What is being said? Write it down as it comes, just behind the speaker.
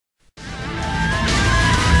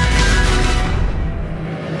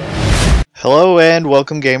Hello and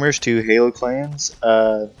welcome gamers to HaloClans.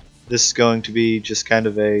 This is going to be just kind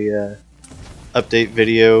of a update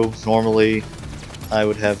video. Normally I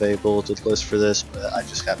would have a bulleted list for this, but I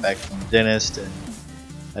just got back from the dentist and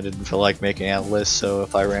I didn't feel like making out a list, so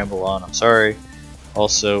if I ramble on, I'm sorry.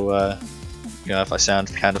 Also, if I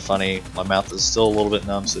sound kind of funny, my mouth is still a little bit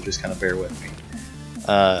numb, so just kind of bear with me.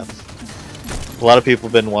 A lot of people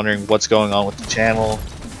have been wondering what's going on with the channel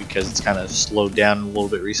because it's kind of slowed down a little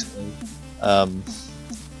bit recently.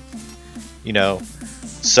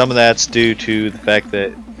 Some of that's due to the fact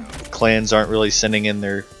that clans aren't really sending in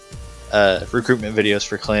their recruitment videos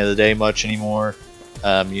for Clan of the Day much anymore.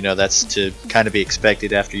 That's to kind of be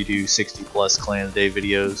expected after you do 60 plus Clan of the Day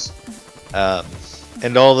videos.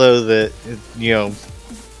 And although the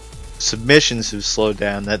submissions have slowed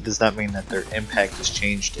down, that does not mean that their impact has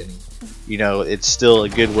changed any. It's still a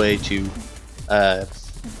good way to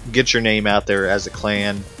get your name out there as a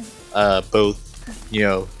clan, both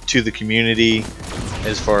to the community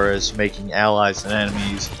as far as making allies and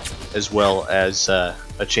enemies, as well as a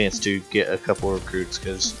chance to get a couple of recruits,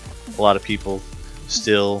 because a lot of people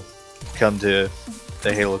still come to the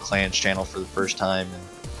HaloClans channel for the first time and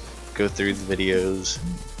go through the videos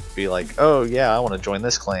and be like, oh yeah, I want to join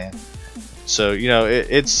this clan. So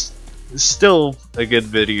it's still a good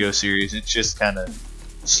video series. It's just kind of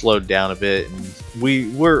slowed down a bit, and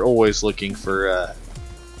we're always looking for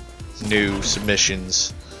new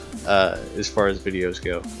submissions as far as videos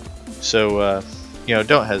go. So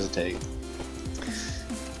don't hesitate.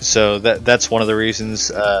 So that's one of the reasons.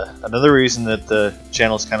 Another reason that the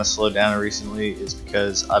channel's kind of slowed down recently is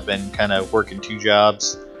because I've been kind of working two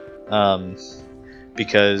jobs,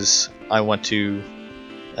 because I want to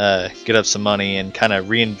get up some money and kind of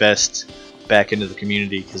reinvest back into the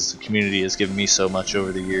community, because the community has given me so much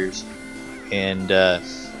over the years. And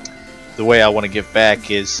the way I want to give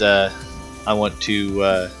back is I want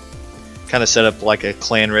to kind of set up like a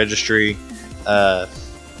clan registry,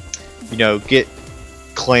 get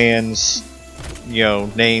clans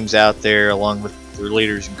names out there along with their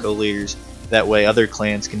leaders and co-leaders. That way other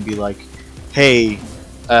clans can be like, hey,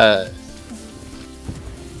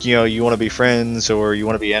 you want to be friends or you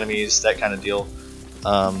want to be enemies, that kind of deal.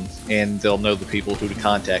 And they'll know the people who to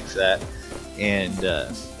contact for that. And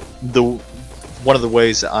one of the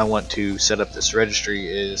ways that I want to set up this registry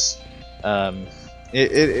is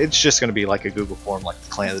it's just going to be like a Google form, like the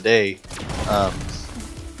Clan of the Day.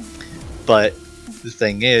 But the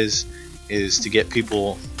thing is to get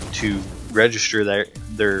people to register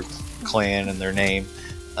their clan and their name.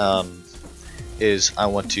 Is I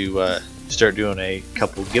want to start doing a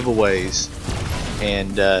couple giveaways,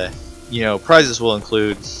 and prizes will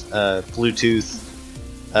include Bluetooth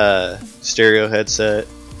stereo headset,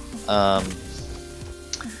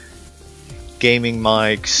 gaming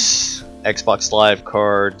mics, Xbox Live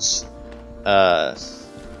cards,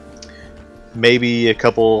 maybe a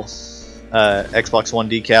couple Xbox One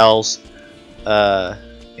decals,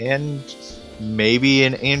 and maybe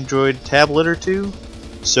an Android tablet or two.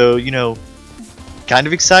 So kind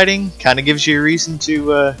of exciting, kind of gives you a reason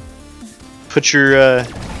to put your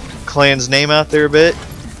clan's name out there a bit,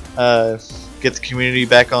 get the community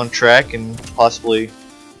back on track, and possibly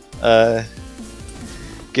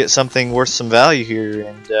get something worth some value here.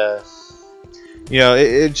 And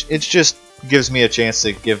it just gives me a chance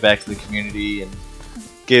to give back to the community and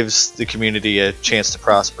gives the community a chance to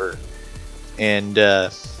prosper. And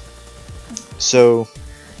so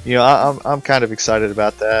I'm kind of excited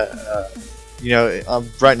about that.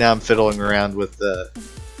 Right now I'm fiddling around with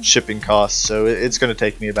shipping costs, so it's going to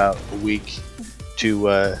take me about a week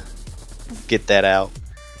to get that out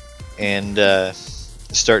and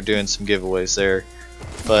start doing some giveaways there.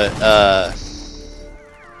 But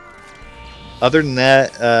other than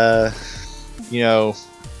that,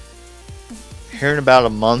 here in about a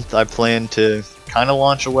month I plan to kind of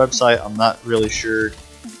launch a website. I'm not really sure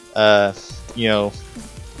how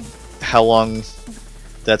long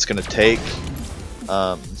that's going to take.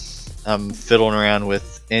 I'm fiddling around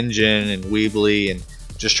with Engine and Weebly and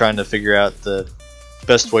just trying to figure out the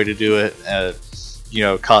best way to do it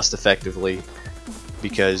cost effectively,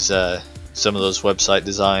 because some of those website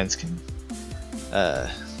designs can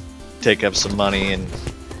take up some money, and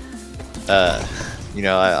I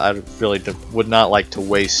really would not like to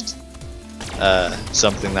waste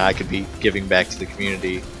something that I could be giving back to the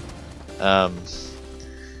community.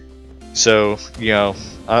 So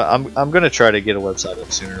I'm gonna try to get a website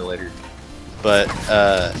up sooner or later, but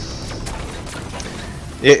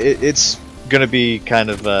it's gonna be kind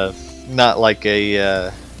of not like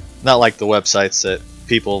the websites that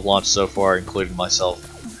people have launched so far, including myself.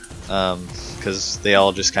 because they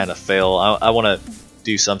all just kind of fail. I want to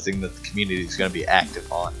do something that the community is going to be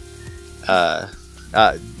active on.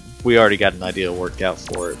 We already got an idea worked out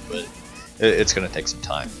for it, but it's going to take some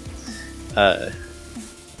time.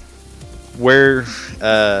 What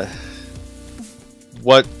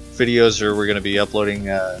videos are we going to be uploading?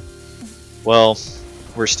 Well,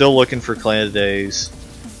 we're still looking for Clan of the Days.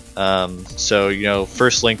 So, you know,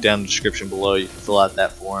 first link down in the description below, you can fill out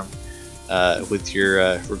that form with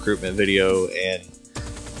your recruitment video, and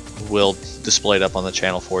we'll display it up on the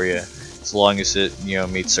channel for you, as long as it, you know,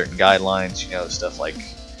 meets certain guidelines. You know, stuff like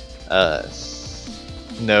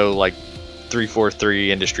no like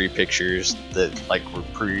 343 industry pictures that like were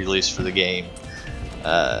pre-released for the game.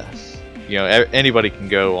 You know, anybody can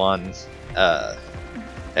go on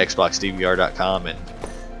xboxdvr.com and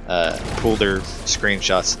pull their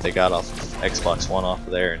screenshots that they got off of Xbox One off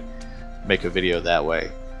of there and make a video that way.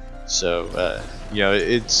 So you know,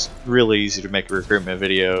 it's really easy to make a recruitment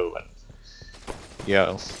video, and you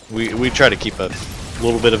know, we try to keep a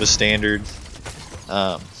little bit of a standard,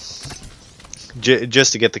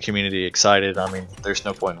 just to get the community excited. I mean, there's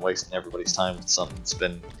no point in wasting everybody's time with something that's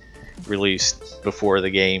been released before the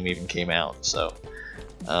game even came out. So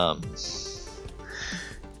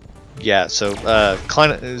yeah, so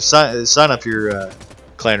sign up your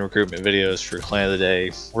clan recruitment videos for Clan of the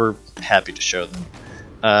Day. We're happy to show them.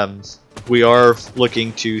 We are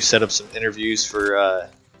looking to set up some interviews for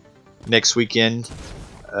next weekend.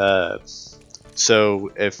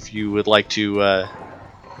 So if you would like to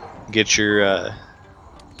get your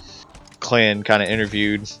clan kind of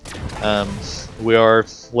interviewed, we are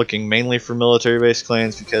looking mainly for military-based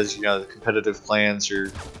clans, because you know the competitive clans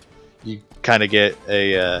are, you kind of get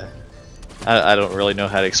a I don't really know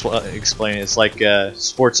how to explain it. It's like a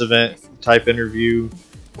sports event type interview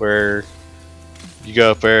where you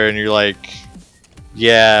go up there and you're like,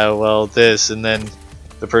 yeah, well, this, and then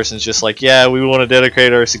the person's just like, yeah, we want to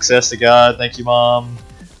dedicate our success to God, thank you, Mom,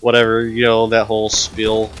 whatever, you know, that whole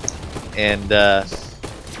spiel. And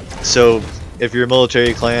so if you're a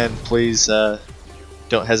military clan, please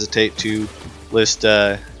don't hesitate to list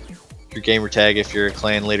your gamer tag if you're a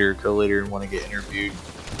clan leader or co-leader and want to get interviewed,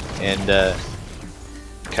 and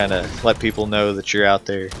kind of let people know that you're out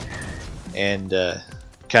there, and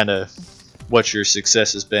kind of what your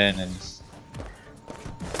success has been and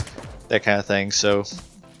that kind of thing. So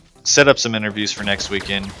set up some interviews for next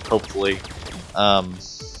weekend, hopefully,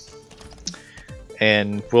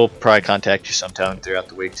 and we'll probably contact you sometime throughout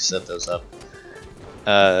the week to set those up.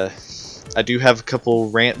 I do have a couple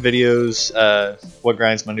rant videos, What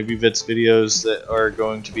Grinds My Newbie Vids videos, that are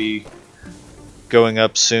going to be going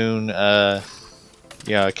up soon. You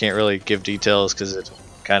know, I can't really give details because it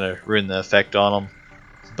kind of ruined the effect on them,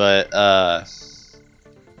 but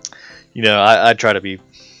you know, I try to be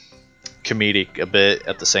comedic a bit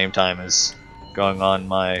at the same time as going on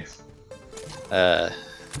my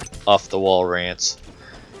off the wall rants.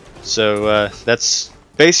 So that's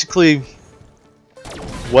basically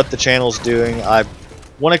what the channel's doing. I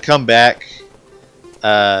want to come back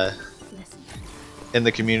in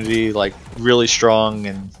the community like really strong,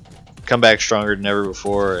 and come back stronger than ever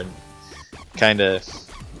before, and kind of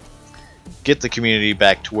get the community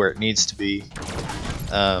back to where it needs to be.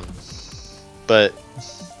 But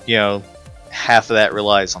you know, half of that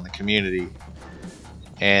relies on the community,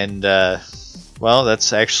 and well,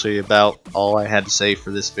 that's actually about all I had to say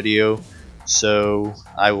for this video. So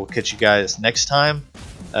I will catch you guys next time.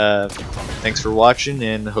 Thanks for watching,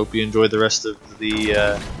 and hope you enjoyed the rest of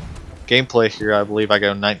the gameplay here. I believe I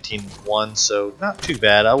go 19-1, so not too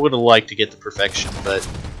bad. I would have liked to get the perfection, but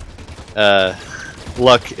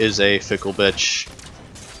luck is a fickle bitch.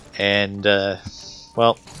 And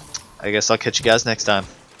well, I guess I'll catch you guys next time.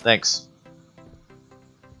 Thanks.